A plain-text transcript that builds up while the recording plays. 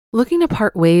Looking to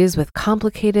part ways with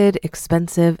complicated,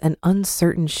 expensive, and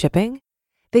uncertain shipping?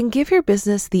 Then give your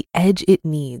business the edge it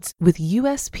needs with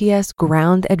USPS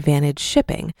Ground Advantage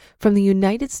shipping from the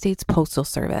United States Postal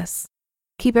Service.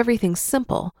 Keep everything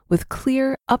simple with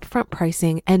clear, upfront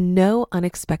pricing and no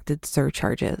unexpected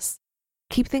surcharges.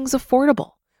 Keep things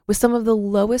affordable with some of the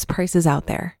lowest prices out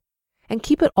there. And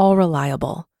keep it all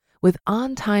reliable with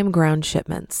on-time ground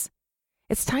shipments.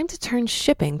 It's time to turn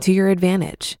shipping to your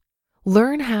advantage.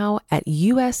 Learn how at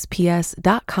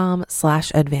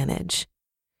USPS.com/advantage.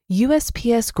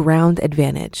 USPS Ground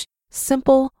Advantage.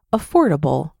 Simple,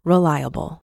 affordable,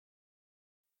 reliable.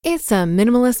 It's a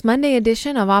Minimalist Monday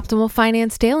edition of Optimal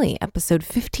Finance Daily, episode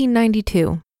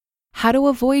 1592. How to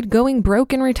Avoid Going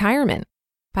Broke in Retirement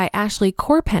by Ashley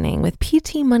Chorpenning with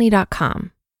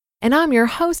PTmoney.com. And I'm your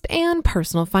host and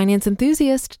personal finance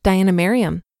enthusiast, Diana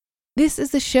Merriam. This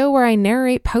is the show where I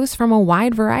narrate posts from a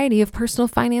wide variety of personal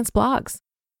finance blogs.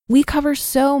 We cover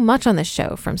so much on this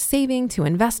show, from saving to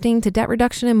investing to debt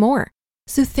reduction and more.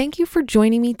 So thank you for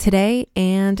joining me today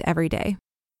and every day.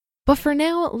 But for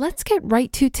now, let's get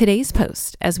right to today's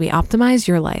post as we optimize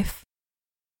your life.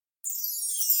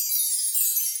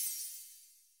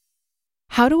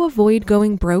 How to Avoid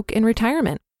Going Broke in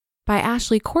Retirement by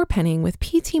Ashley Chorpenning with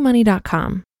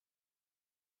PTmoney.com.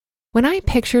 When I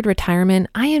pictured retirement,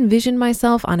 I envisioned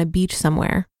myself on a beach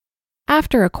somewhere.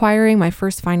 After acquiring my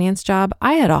first finance job,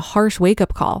 I had a harsh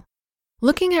wake-up call.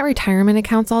 Looking at retirement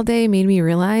accounts all day made me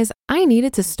realize I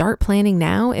needed to start planning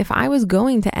now if I was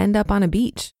going to end up on a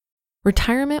beach.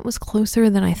 Retirement was closer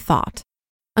than I thought.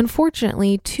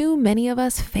 Unfortunately, too many of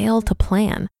us fail to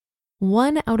plan.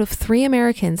 1 out of 3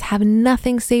 Americans have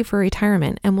nothing saved for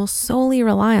retirement and will solely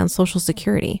rely on Social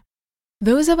Security.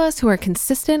 Those of us who are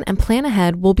consistent and plan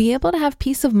ahead will be able to have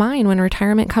peace of mind when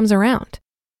retirement comes around.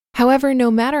 However, no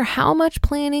matter how much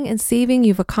planning and saving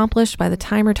you've accomplished by the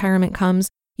time retirement comes,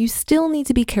 you still need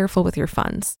to be careful with your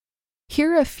funds.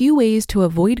 Here are a few ways to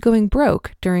avoid going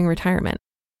broke during retirement.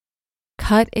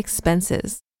 Cut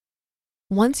expenses.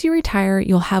 Once you retire,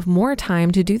 you'll have more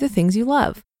time to do the things you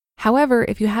love. However,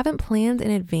 if you haven't planned in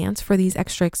advance for these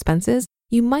extra expenses,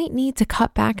 you might need to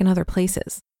cut back in other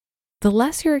places. The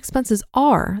less your expenses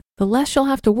are, the less you'll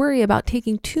have to worry about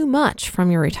taking too much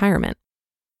from your retirement.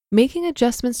 Making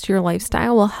adjustments to your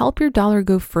lifestyle will help your dollar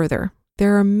go further.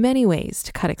 There are many ways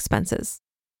to cut expenses.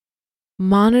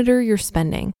 Monitor your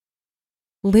spending.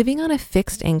 Living on a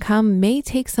fixed income may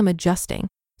take some adjusting,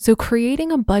 so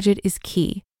creating a budget is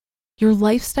key. Your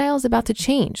lifestyle is about to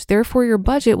change, therefore your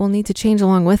budget will need to change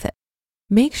along with it.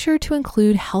 Make sure to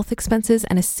include health expenses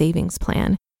and a savings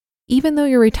plan. Even though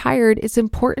you're retired, it's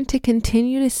important to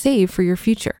continue to save for your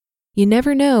future. You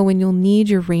never know when you'll need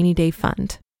your rainy day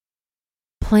fund.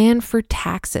 Plan for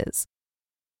taxes.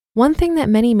 One thing that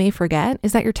many may forget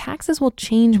is that your taxes will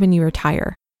change when you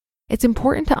retire. It's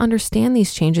important to understand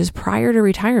these changes prior to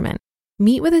retirement.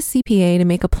 Meet with a CPA to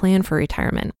make a plan for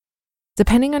retirement.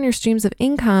 Depending on your streams of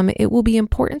income, it will be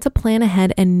important to plan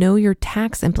ahead and know your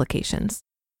tax implications.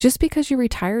 Just because you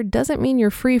retired doesn't mean you're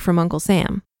free from Uncle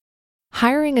Sam.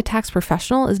 Hiring a tax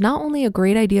professional is not only a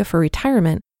great idea for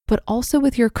retirement, but also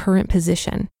with your current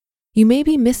position. You may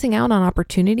be missing out on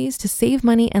opportunities to save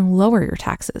money and lower your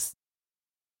taxes.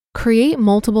 Create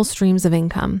multiple streams of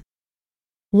income.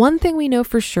 One thing we know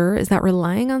for sure is that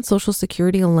relying on Social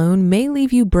Security alone may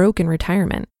leave you broke in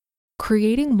retirement.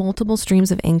 Creating multiple streams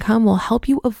of income will help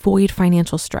you avoid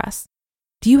financial stress.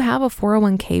 Do you have a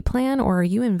 401k plan, or are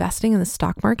you investing in the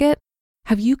stock market?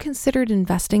 Have you considered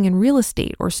investing in real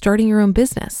estate or starting your own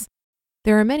business?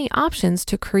 There are many options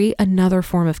to create another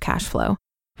form of cash flow.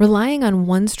 Relying on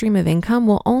one stream of income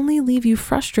will only leave you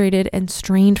frustrated and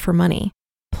strained for money.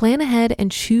 Plan ahead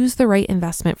and choose the right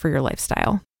investment for your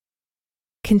lifestyle.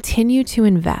 Continue to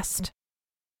invest.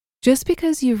 Just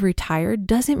because you've retired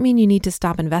doesn't mean you need to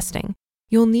stop investing.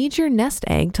 You'll need your nest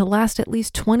egg to last at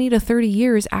least 20 to 30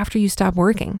 years after you stop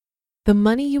working. The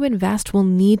money you invest will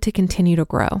need to continue to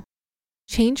grow.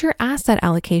 Change your asset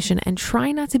allocation and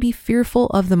try not to be fearful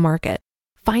of the market.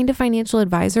 Find a financial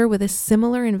advisor with a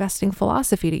similar investing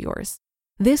philosophy to yours.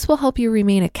 This will help you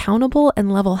remain accountable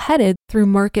and level-headed through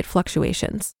market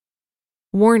fluctuations.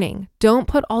 Warning, don't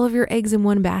put all of your eggs in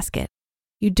one basket.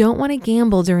 You don't want to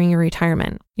gamble during your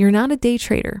retirement. You're not a day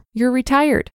trader. You're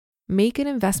retired. Make an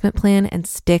investment plan and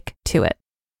stick to it.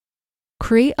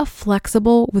 Create a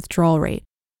flexible withdrawal rate.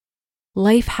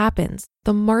 Life happens,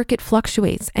 the market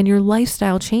fluctuates, and your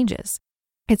lifestyle changes.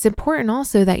 It's important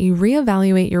also that you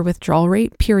reevaluate your withdrawal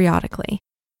rate periodically.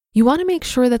 You want to make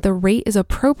sure that the rate is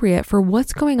appropriate for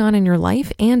what's going on in your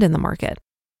life and in the market.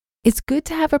 It's good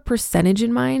to have a percentage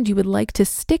in mind you would like to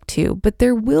stick to, but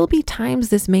there will be times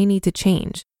this may need to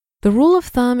change. The rule of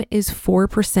thumb is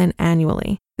 4%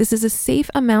 annually. This is a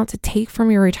safe amount to take from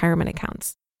your retirement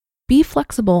accounts. Be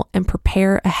flexible and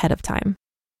prepare ahead of time.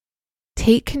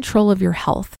 Take control of your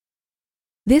health.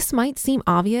 This might seem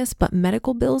obvious, but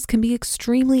medical bills can be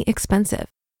extremely expensive.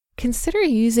 Consider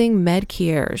using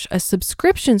Medcierge, a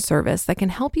subscription service that can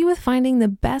help you with finding the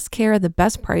best care at the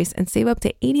best price and save up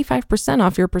to 85%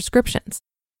 off your prescriptions.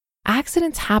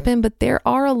 Accidents happen, but there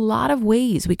are a lot of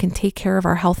ways we can take care of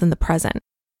our health in the present.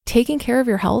 Taking care of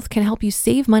your health can help you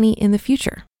save money in the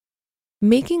future.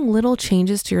 Making little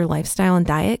changes to your lifestyle and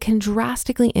diet can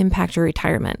drastically impact your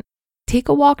retirement. Take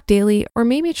a walk daily, or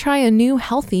maybe try a new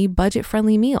healthy,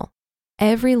 budget-friendly meal.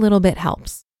 Every little bit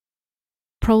helps.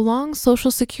 Prolong Social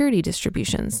Security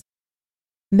distributions.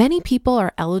 Many people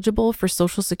are eligible for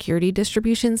Social Security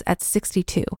distributions at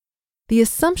 62. The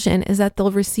assumption is that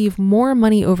they'll receive more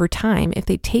money over time if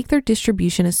they take their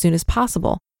distribution as soon as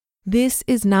possible. This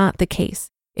is not the case.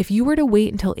 If you were to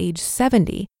wait until age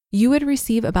 70, you would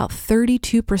receive about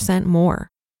 32% more.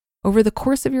 Over the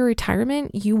course of your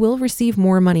retirement, you will receive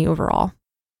more money overall.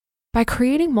 By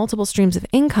creating multiple streams of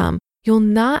income, you'll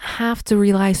not have to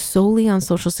rely solely on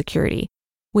Social Security.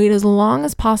 Wait as long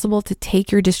as possible to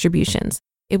take your distributions.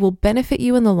 It will benefit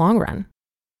you in the long run.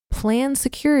 Planned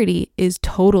security is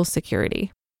total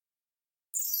security.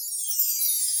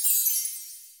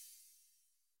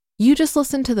 You just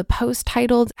listened to the post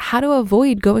titled How to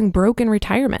Avoid Going Broke in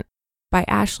Retirement by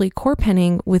Ashley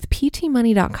Chorpenning with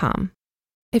PTmoney.com.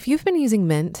 If you've been using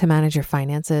Mint to manage your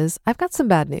finances, I've got some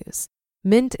bad news.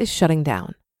 Mint is shutting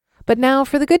down. But now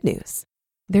for the good news.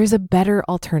 There's a better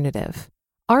alternative.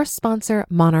 Our sponsor,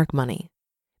 Monarch Money.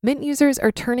 Mint users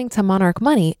are turning to Monarch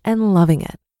Money and loving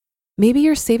it. Maybe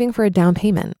you're saving for a down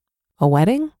payment, a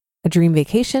wedding, a dream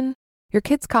vacation, your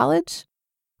kids' college.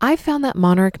 I've found that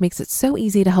Monarch makes it so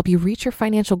easy to help you reach your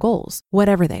financial goals,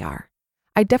 whatever they are.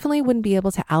 I definitely wouldn't be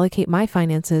able to allocate my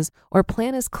finances or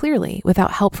plan as clearly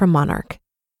without help from Monarch.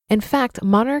 In fact,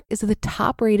 Monarch is the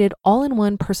top-rated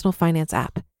all-in-one personal finance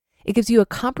app. It gives you a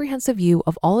comprehensive view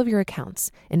of all of your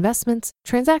accounts, investments,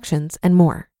 transactions, and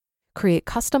more. Create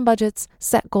custom budgets,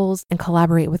 set goals, and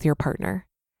collaborate with your partner.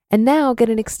 And now get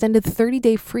an extended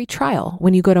 30-day free trial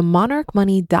when you go to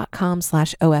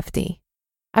monarchmoney.com/OFD.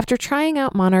 After trying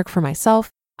out Monarch for myself,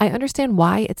 I understand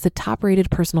why it's the top-rated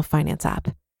personal finance app.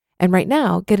 And right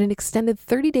now, get an extended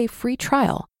 30-day free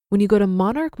trial when you go to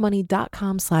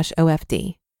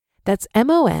monarchmoney.com/OFD. That's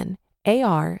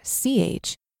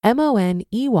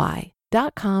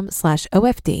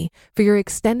monarchmoney.com/OFD for your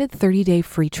extended 30-day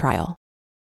free trial.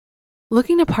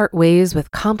 Looking to part ways with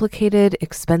complicated,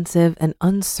 expensive, and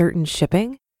uncertain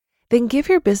shipping? Then give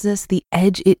your business the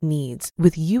edge it needs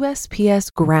with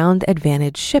USPS Ground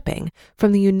Advantage shipping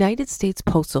from the United States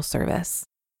Postal Service.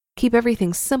 Keep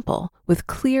everything simple with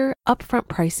clear, upfront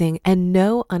pricing and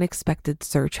no unexpected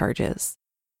surcharges.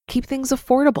 Keep things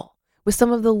affordable with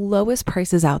some of the lowest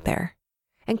prices out there.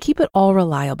 And keep it all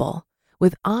reliable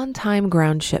with on-time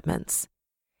ground shipments.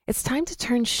 It's time to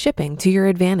turn shipping to your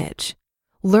advantage.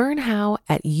 Learn how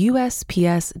at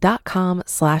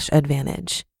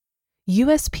USPS.com/advantage.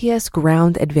 USPS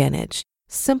Ground Advantage.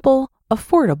 Simple,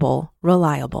 affordable,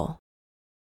 reliable.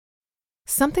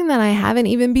 Something that I haven't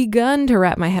even begun to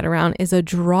wrap my head around is a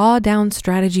drawdown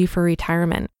strategy for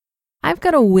retirement. I've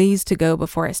got a ways to go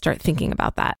before I start thinking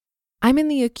about that. I'm in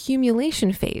the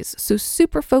accumulation phase, so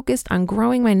super focused on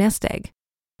growing my nest egg.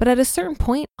 But at a certain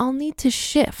point, I'll need to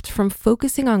shift from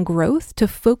focusing on growth to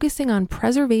focusing on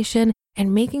preservation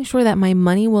and making sure that my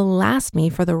money will last me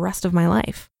for the rest of my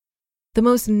life. The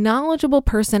most knowledgeable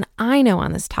person I know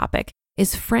on this topic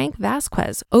is Frank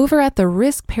Vasquez over at the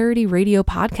Risk Parity Radio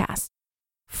podcast.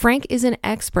 Frank is an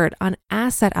expert on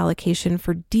asset allocation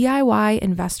for DIY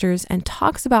investors and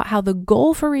talks about how the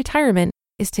goal for retirement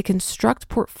is to construct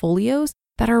portfolios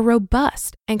that are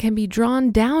robust and can be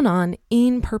drawn down on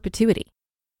in perpetuity.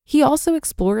 He also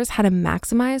explores how to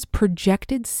maximize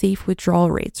projected safe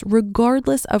withdrawal rates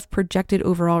regardless of projected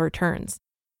overall returns.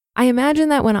 I imagine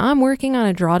that when I'm working on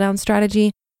a drawdown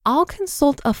strategy, I'll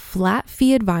consult a flat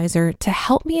fee advisor to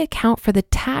help me account for the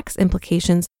tax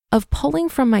implications of pulling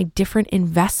from my different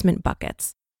investment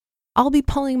buckets. I'll be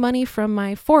pulling money from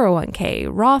my 401k,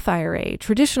 Roth IRA,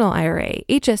 traditional IRA,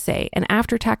 HSA, and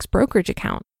after-tax brokerage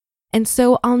account. And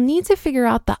so I'll need to figure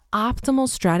out the optimal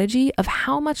strategy of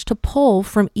how much to pull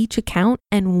from each account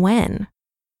and when.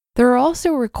 There are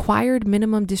also required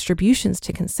minimum distributions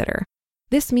to consider.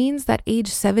 This means that age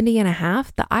 70 and a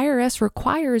half, the IRS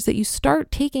requires that you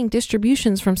start taking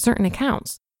distributions from certain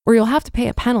accounts, or you'll have to pay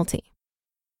a penalty.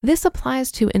 This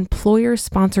applies to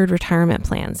employer-sponsored retirement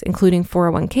plans, including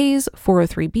 401ks,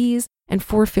 403bs, and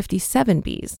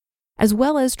 457bs, as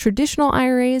well as traditional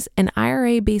IRAs and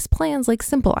IRA-based plans like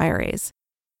simple IRAs.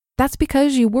 That's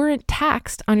because you weren't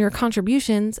taxed on your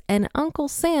contributions and Uncle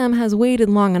Sam has waited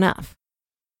long enough.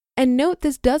 And note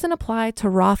this doesn't apply to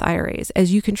Roth IRAs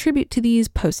as you contribute to these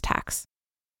post-tax.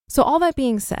 So all that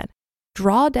being said,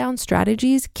 drawdown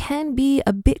strategies can be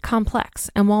a bit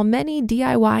complex, and while many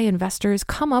DIY investors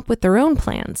come up with their own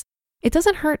plans, it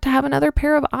doesn't hurt to have another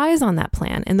pair of eyes on that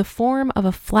plan in the form of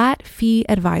a flat fee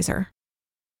advisor.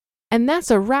 And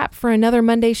that's a wrap for another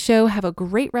Monday show. Have a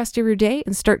great rest of your day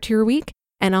and start to your week,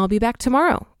 and I'll be back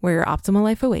tomorrow where your optimal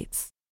life awaits.